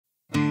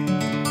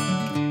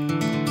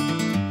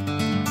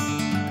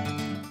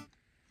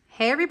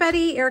Hey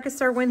everybody, Erica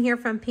Serwin here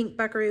from Pink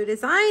Buckaroo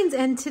Designs,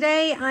 and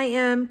today I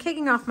am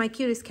kicking off my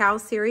Cutest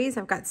Cows series.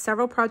 I've got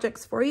several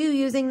projects for you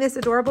using this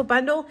adorable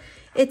bundle.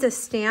 It's a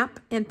stamp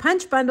and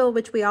punch bundle,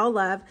 which we all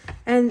love,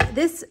 and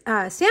this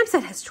stamp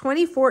set has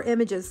 24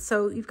 images,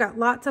 so you've got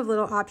lots of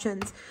little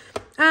options.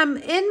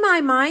 In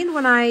my mind,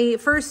 when I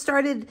first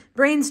started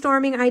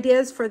brainstorming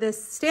ideas for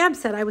this stamp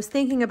set, I was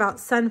thinking about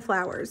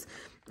sunflowers.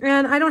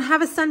 And I don't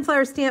have a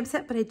sunflower stamp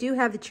set, but I do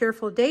have the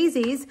cheerful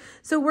daisies.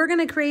 So we're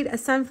going to create a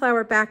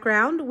sunflower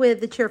background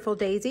with the cheerful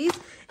daisies.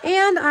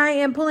 And I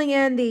am pulling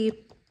in the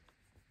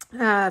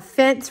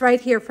fence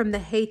right here from the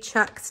Hey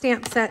Chuck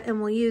stamp set.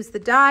 And we'll use the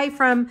die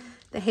from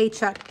the Hey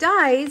Chuck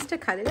dies to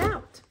cut it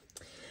out.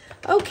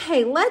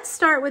 Okay, let's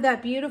start with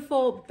that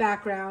beautiful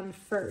background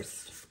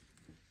first.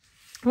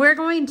 We're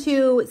going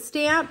to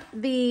stamp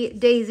the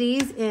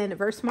daisies in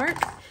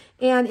Versamark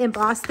and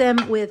emboss them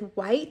with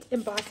white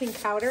embossing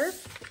powder.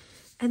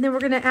 And then we're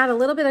going to add a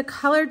little bit of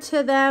color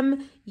to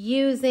them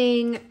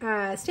using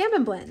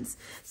Stampin' Blends.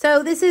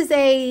 So this is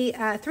a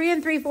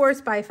 3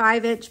 3/4 by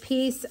 5 inch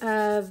piece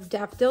of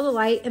Daffodil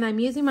Delight, and I'm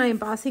using my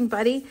embossing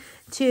buddy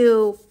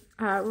to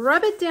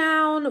rub it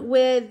down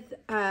with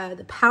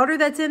the powder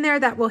that's in there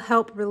that will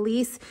help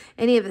release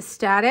any of the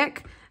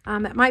static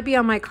that might be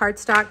on my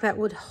cardstock that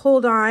would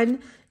hold on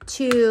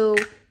to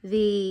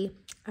the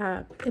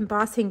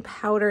embossing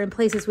powder in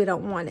places we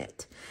don't want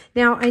it.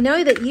 Now, I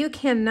know that you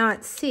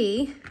cannot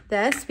see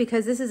this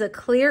because this is a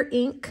clear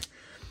ink.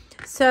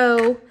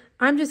 So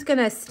I'm just going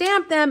to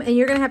stamp them, and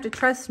you're going to have to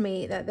trust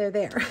me that they're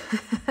there.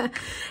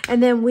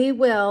 And then we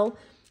will,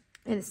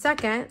 in a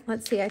second,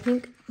 let's see, I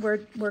think we're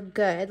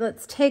good.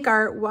 Let's take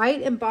our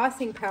white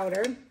embossing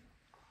powder.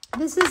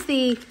 This is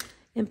the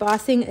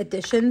embossing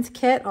additions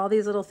kit, all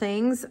these little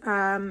things,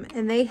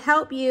 and they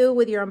help you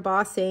with your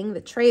embossing.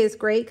 The tray is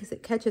great because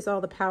it catches all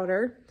the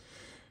powder,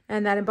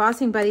 and that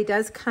embossing buddy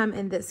does come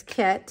in this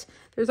kit.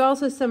 There's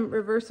also some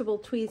reversible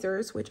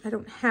tweezers, which I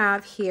don't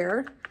have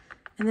here,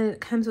 and then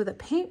it comes with a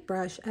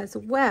paintbrush as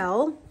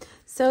well,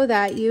 so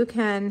that you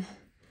can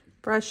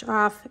brush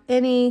off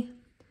any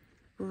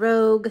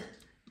rogue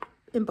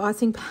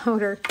embossing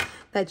powder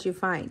that you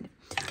find.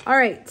 All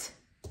right,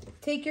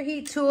 take your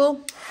heat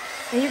tool,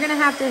 and you're going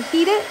to have to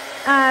heat it.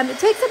 It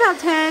takes about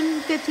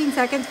 10-15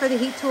 seconds for the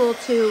heat tool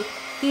to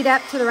heat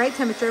up to the right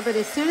temperature, but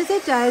as soon as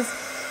it does,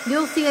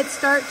 you'll see it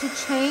start to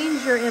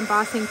change your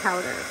embossing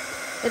powder.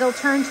 It'll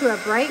turn to a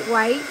bright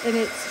white, and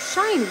it's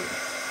shiny.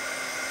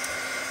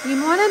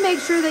 You want to make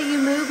sure that you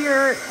move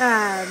your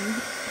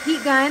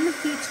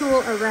heat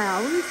tool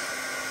around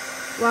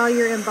while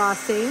you're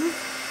embossing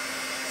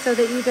so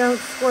that you don't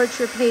scorch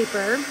your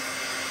paper.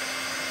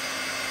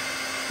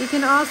 You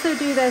can also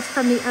do this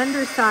from the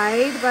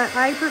underside, but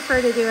I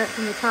prefer to do it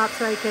from the top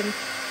so I can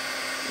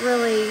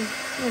really,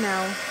 you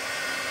know,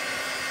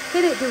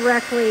 hit it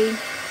directly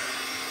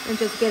and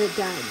just get it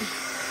done.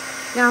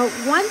 Now,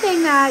 one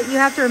thing that you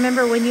have to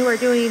remember when you are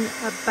doing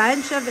a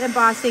bunch of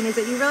embossing is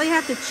that you really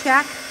have to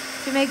check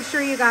to make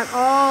sure you got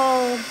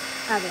all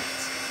of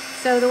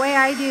it. So the way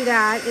I do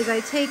that is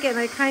I take it and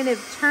I kind of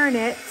turn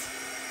it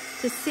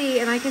to see,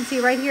 and I can see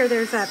right here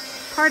there's a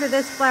part of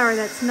this flower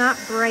that's not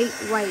bright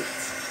white.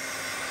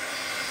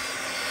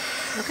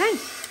 Okay,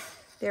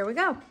 there we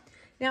go.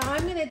 Now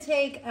I'm going to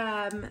take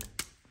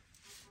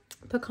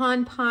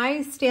Pecan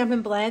Pie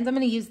Stampin' Blends. I'm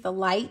going to use the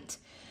light,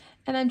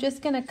 and I'm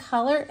just going to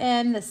color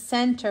in the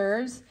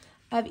centers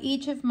of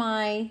each of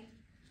my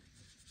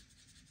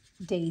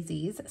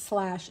daisies /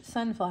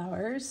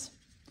 sunflowers.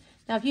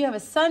 Now, if you have a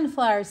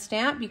sunflower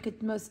stamp, you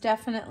could most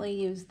definitely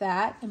use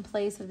that in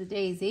place of the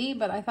daisy,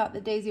 but I thought the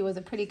daisy was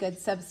a pretty good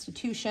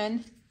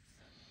substitution.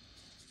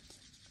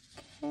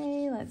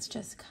 Okay, let's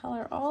just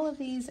color all of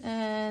these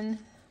in.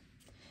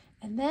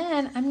 And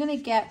then I'm going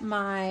to get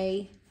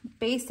my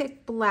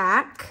basic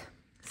black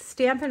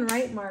Stampin'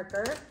 Right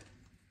marker,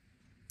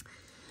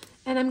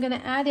 and I'm going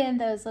to add in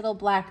those little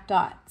black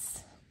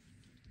dots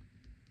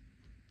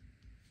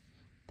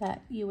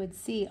that you would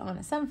see on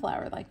a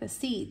sunflower, like the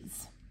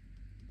seeds.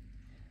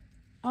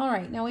 All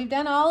right, now we've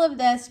done all of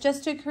this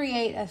just to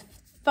create a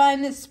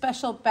fun,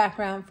 special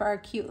background for our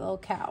cute little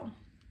cow.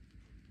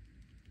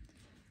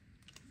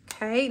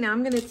 Okay, now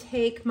I'm going to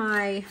take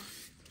my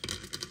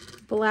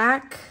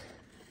black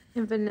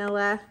and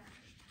vanilla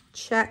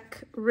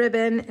check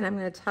ribbon, and I'm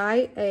going to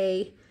tie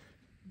a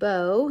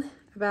bow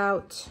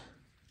about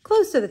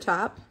close to the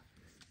top,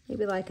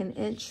 maybe like an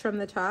inch from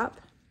the top.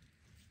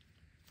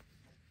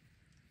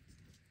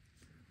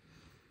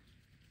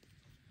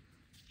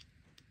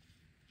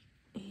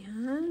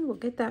 And we'll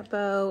get that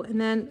bow, and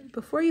then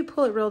before you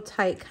pull it real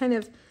tight, kind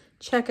of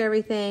check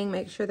everything,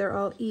 make sure they're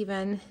all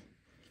even.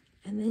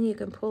 And then you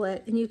can pull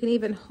it, and you can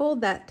even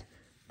hold that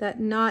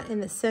knot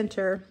in the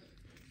center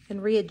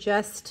and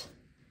readjust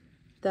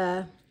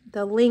the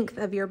length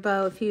of your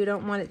bow if you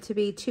don't want it to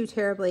be too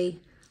terribly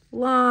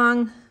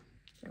long.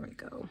 There we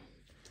go,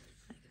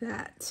 like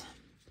that.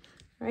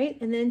 All right,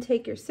 and then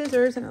take your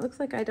scissors, and it looks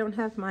like I don't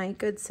have my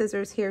good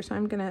scissors here, so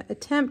I'm gonna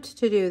attempt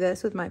to do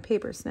this with my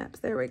paper snips.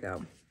 There we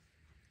go.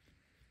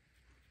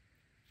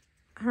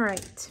 All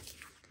right,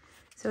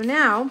 So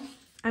now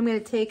I'm going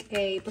to take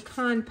a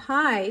pecan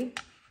pie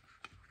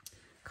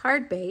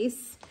card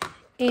base,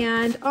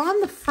 and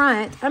on the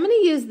front, I'm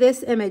going to use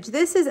this image.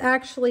 This is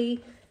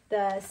actually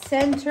the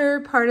center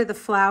part of the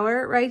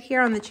flower right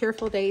here on the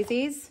Cheerful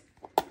Daisies.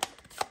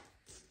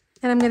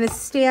 And I'm going to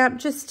stamp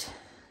just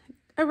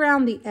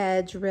around the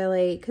edge,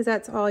 really, because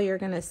that's all you're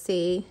going to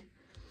see,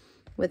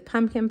 with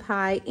pumpkin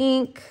pie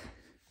ink.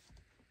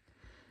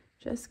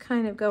 Just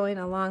kind of going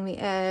along the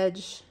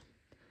edge.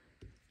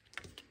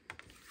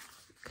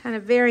 Kind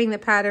of varying the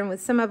pattern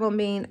with some of them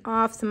being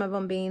off, some of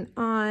them being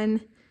on.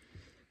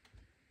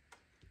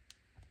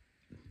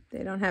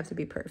 They don't have to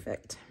be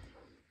perfect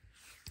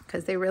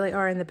because they really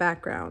are in the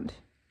background.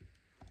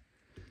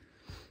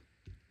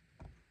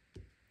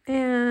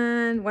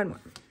 And one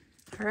more.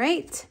 All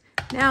right,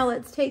 now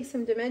let's take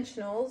some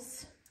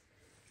dimensionals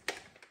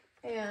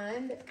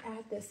and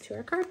add this to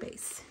our card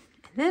base.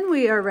 And then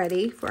we are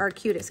ready for our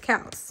Cutest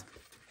Cows.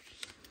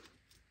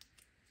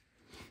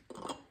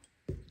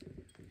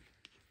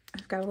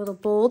 I've got a little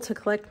bowl to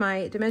collect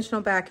my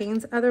dimensional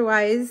backings.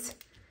 Otherwise,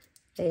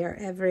 they are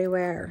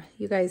everywhere.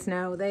 You guys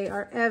know they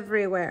are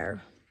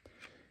everywhere.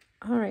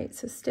 All right,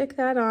 so stick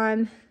that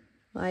on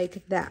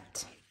like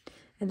that.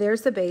 And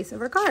there's the base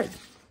of our card.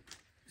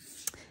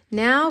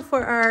 Now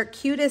for our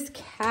Cutest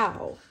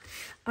Cow.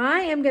 I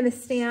am going to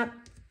stamp,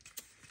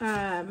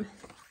 now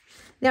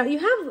you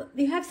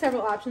have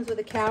several options with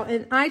a cow,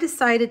 and I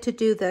decided to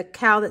do the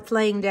cow that's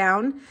laying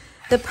down.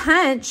 The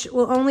punch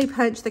will only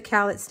punch the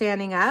cow that's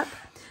standing up,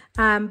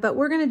 but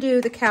we're going to do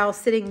the cow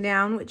sitting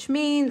down, which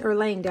means, or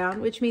laying down,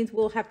 which means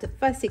we'll have to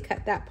fussy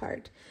cut that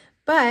part.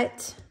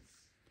 But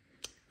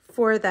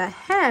for the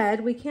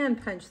head, we can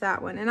punch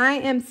that one. And I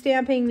am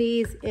stamping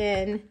these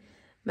in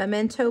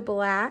Memento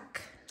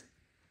Black.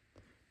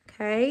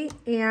 Okay,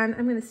 and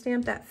I'm going to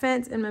stamp that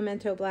fence in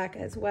Memento Black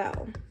as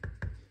well.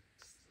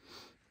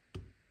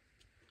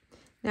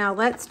 Now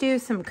let's do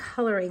some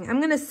coloring. I'm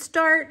going to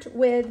start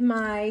with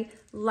my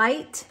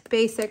light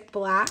basic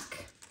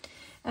black,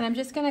 and I'm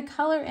just going to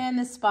color in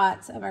the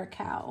spots of our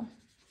cow.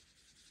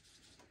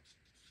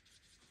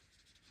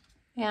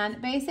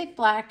 And basic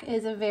black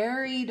is a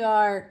very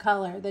dark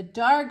color. The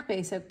dark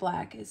basic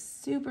black is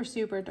super,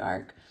 super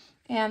dark.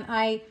 And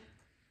I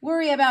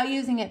worry about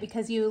using it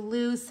because you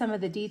lose some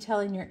of the detail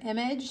in your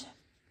image.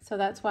 So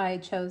that's why I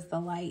chose the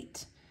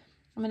light.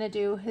 I'm going to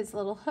do his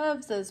little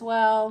hooves as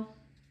well.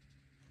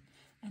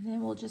 And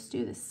then we'll just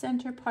do the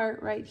center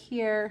part right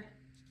here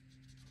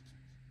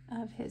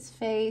of his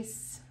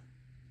face.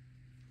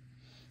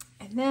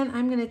 And then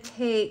I'm going to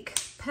take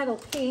Petal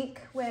Pink,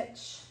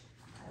 which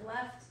I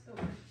left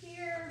over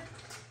here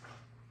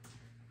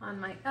on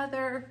my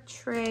other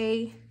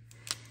tray.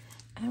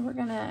 And we're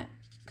going to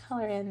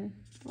color in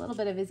a little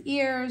bit of his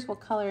ears. We'll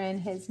color in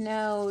his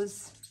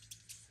nose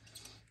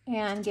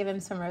and give him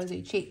some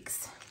rosy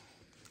cheeks.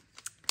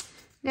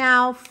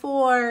 Now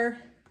for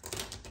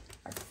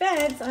our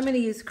fence, I'm going to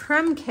use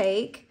crumb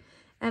cake,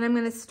 and I'm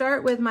going to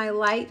start with my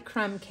light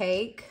crumb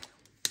cake.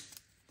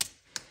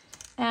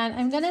 And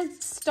I'm going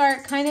to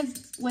start kind of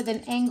with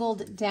an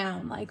angled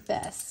down like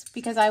this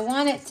because I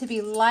want it to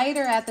be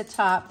lighter at the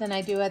top than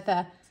I do at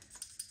the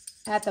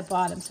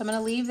bottom. So I'm going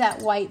to leave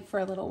that white for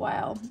a little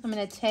while. I'm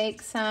going to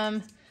take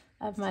some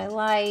of my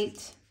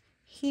light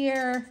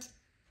here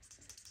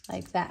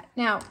like that.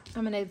 Now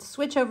I'm going to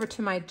switch over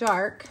to my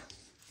dark,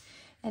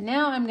 and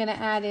now I'm going to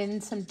add in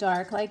some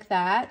dark like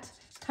that,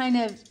 kind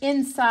of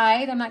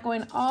inside. I'm not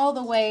going all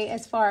the way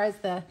as far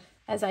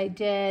as I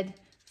did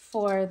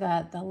for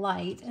the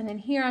light. And then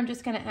here I'm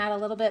just going to add a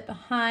little bit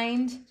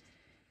behind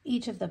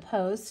each of the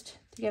posts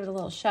to give it a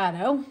little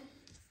shadow.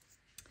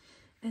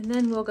 And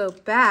then we'll go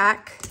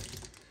back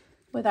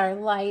with our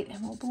light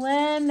and we'll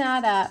blend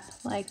that up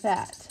like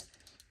that,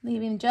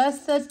 leaving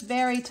just the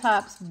very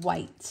tops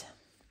white.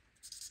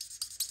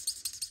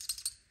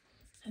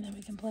 And then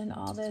we can blend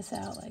all this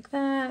out like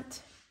that.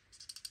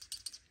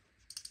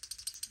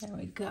 There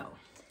we go.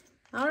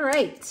 All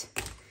right.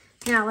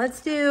 Now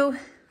let's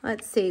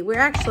see, we're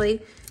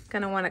actually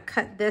going to want to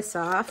cut this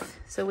off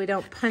so we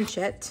don't punch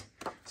it.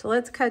 So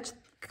let's cut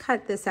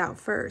this out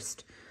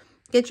first.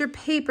 Get your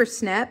paper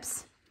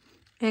snips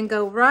and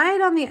go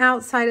right on the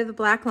outside of the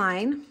black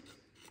line.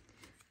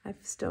 I've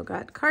still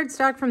got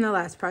cardstock from the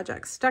last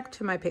project stuck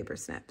to my paper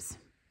snips.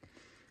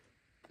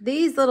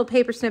 These little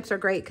paper snips are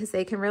great because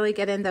they can really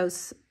get in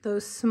those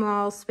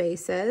small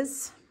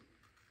spaces.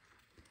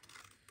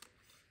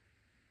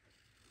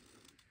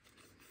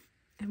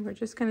 And we're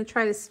just going to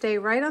try to stay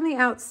right on the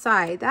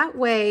outside. That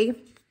way,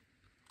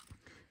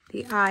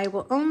 the eye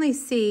will only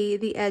see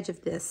the edge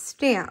of this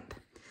stamp.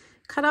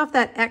 Cut off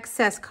that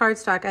excess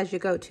cardstock as you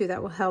go too.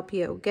 That will help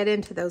you get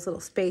into those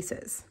little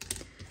spaces.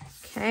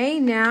 Okay,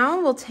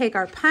 now we'll take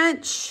our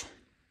punch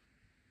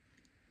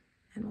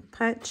and we'll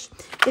punch.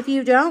 If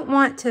you don't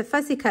want to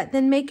fussy cut,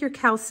 then make your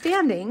cow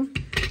standing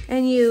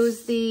and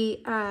use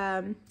the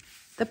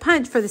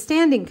punch for the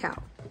standing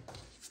cow.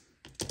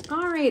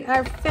 All right,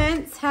 our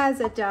fence has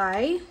a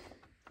die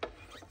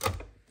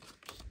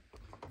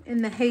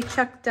in the Hey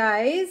Chuck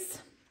dies,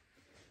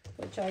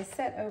 which I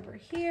set over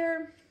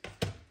here.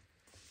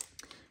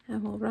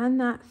 And we'll run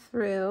that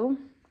through.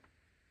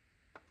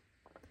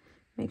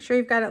 Make sure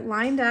you've got it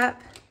lined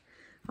up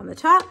on the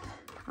top,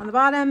 on the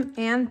bottom,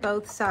 and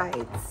both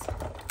sides.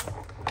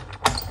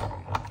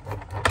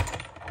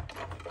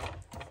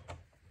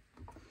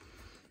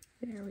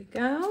 There we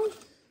go.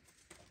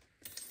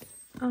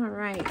 All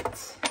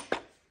right.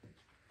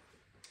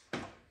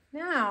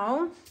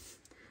 Now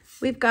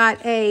we've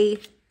got a,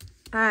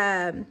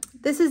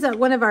 this is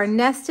one of our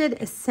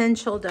nested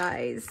essential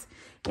dies,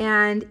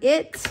 and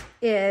it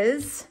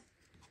is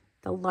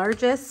the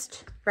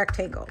largest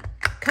rectangle,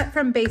 cut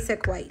from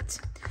basic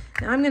white.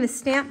 Now I'm going to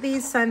stamp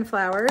these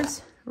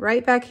sunflowers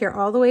right back here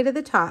all the way to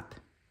the top.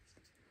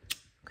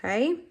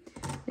 Okay,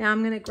 now I'm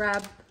going to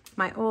grab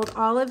my old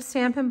olive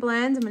Stampin'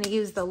 Blend. I'm going to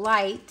use the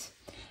light,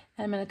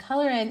 and I'm going to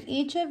color in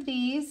each of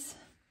these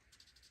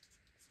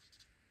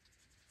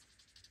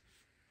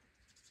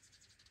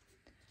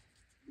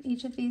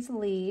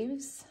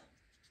leaves.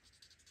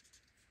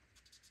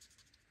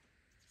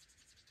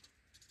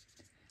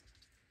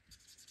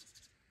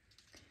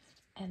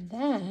 And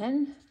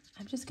then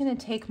I'm just going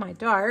to take my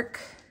dark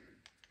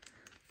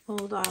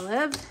old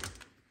olive,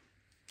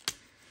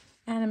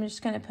 and I'm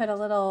just going to put a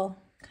little,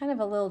 kind of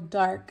a little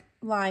dark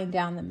line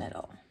down the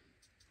middle.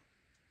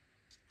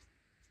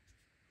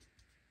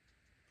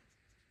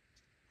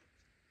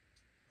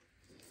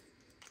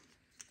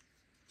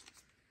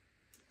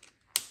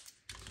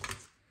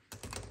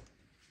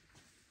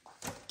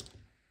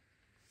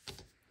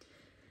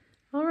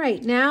 All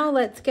right, now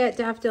let's get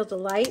Daffodil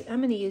Delight. I'm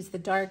going to use the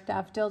dark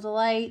Daffodil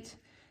Delight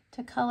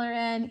to color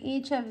in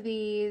each of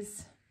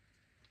these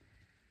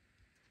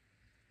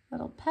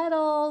little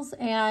petals,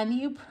 and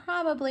you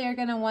probably are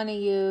going to want to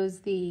use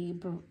the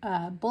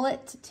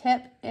bullet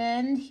tip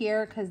end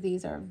here because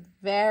these are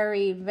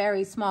very,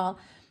 very small,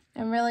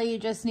 and really you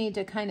just need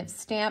to kind of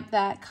stamp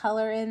that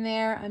color in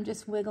there. I'm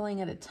just wiggling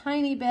it a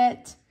tiny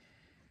bit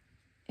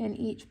in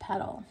each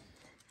petal.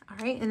 All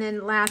right, and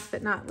then last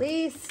but not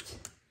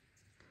least,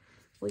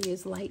 we'll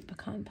use light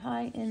pecan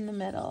pie in the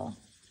middle.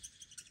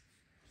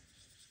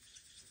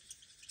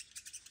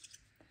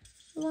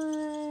 Like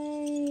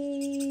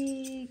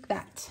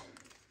that.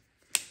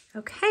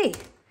 Okay,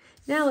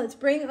 now let's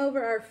bring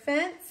over our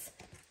fence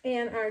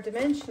and our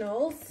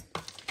dimensionals,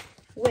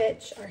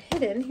 which are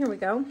hidden. Here we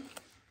go.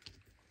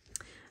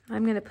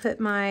 I'm going to put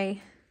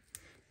my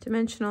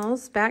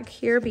dimensionals back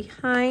here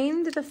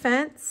behind the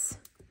fence.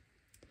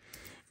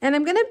 And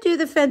I'm going to do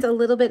the fence a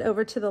little bit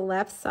over to the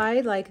left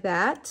side like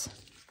that,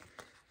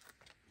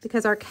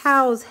 because our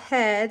cow's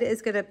head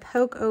is going to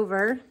poke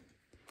over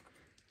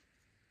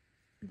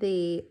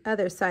the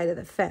other side of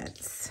the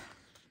fence.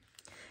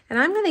 And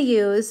I'm going to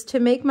use,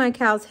 to make my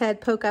cow's head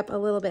poke up a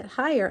little bit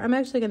higher, I'm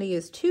actually going to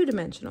use 2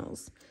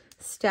 dimensionals,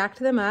 stack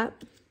them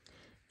up,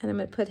 and I'm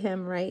going to put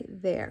him right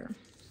there.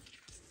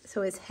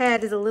 So his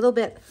head is a little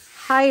bit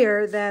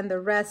higher than the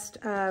rest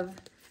of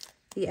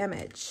the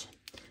image.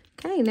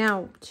 Okay,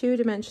 now 2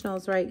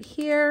 dimensionals right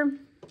here,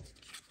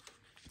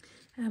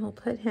 and we'll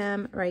put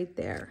him right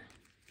there.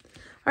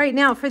 All right,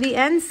 now for the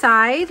end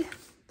side,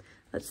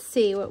 let's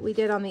see what we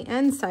did on the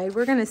end side.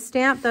 We're going to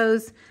stamp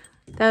those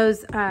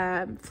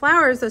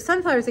flowers, those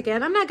sunflowers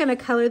again. I'm not going to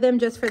color them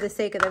just for the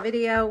sake of the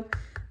video,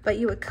 but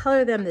you would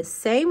color them the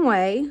same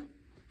way.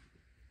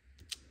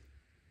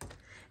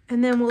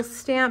 And then we'll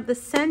stamp the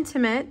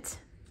sentiment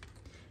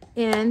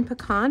in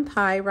pecan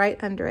pie right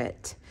under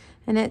it.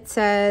 And it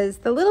says,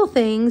 the little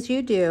things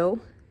you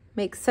do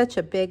make such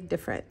a big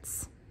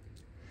difference.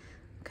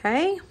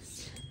 Okay,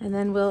 and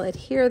then we'll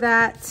adhere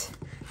that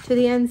to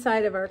the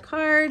inside of our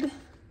card.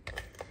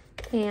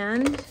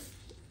 And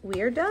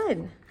we are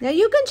done. Now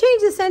you can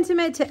change the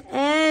sentiment to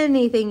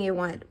anything you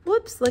want.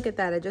 Whoops, look at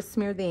that. I just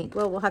smeared the ink.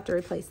 Well, we'll have to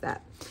replace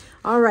that.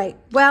 All right.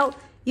 Well,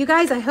 you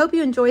guys, I hope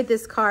you enjoyed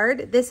this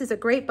card. This is a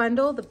great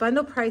bundle. The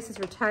bundle price is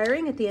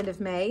retiring at the end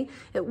of May.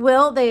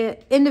 The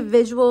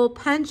individual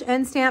punch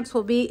and stamps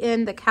will be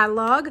in the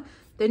catalog,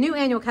 the new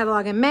annual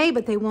catalog in May,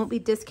 but they won't be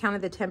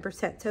discounted the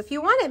 10%. So if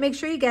you want it, make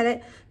sure you get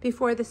it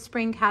before the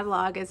spring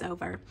catalog is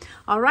over.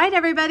 All right,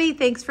 everybody.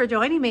 Thanks for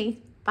joining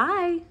me.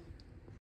 Bye.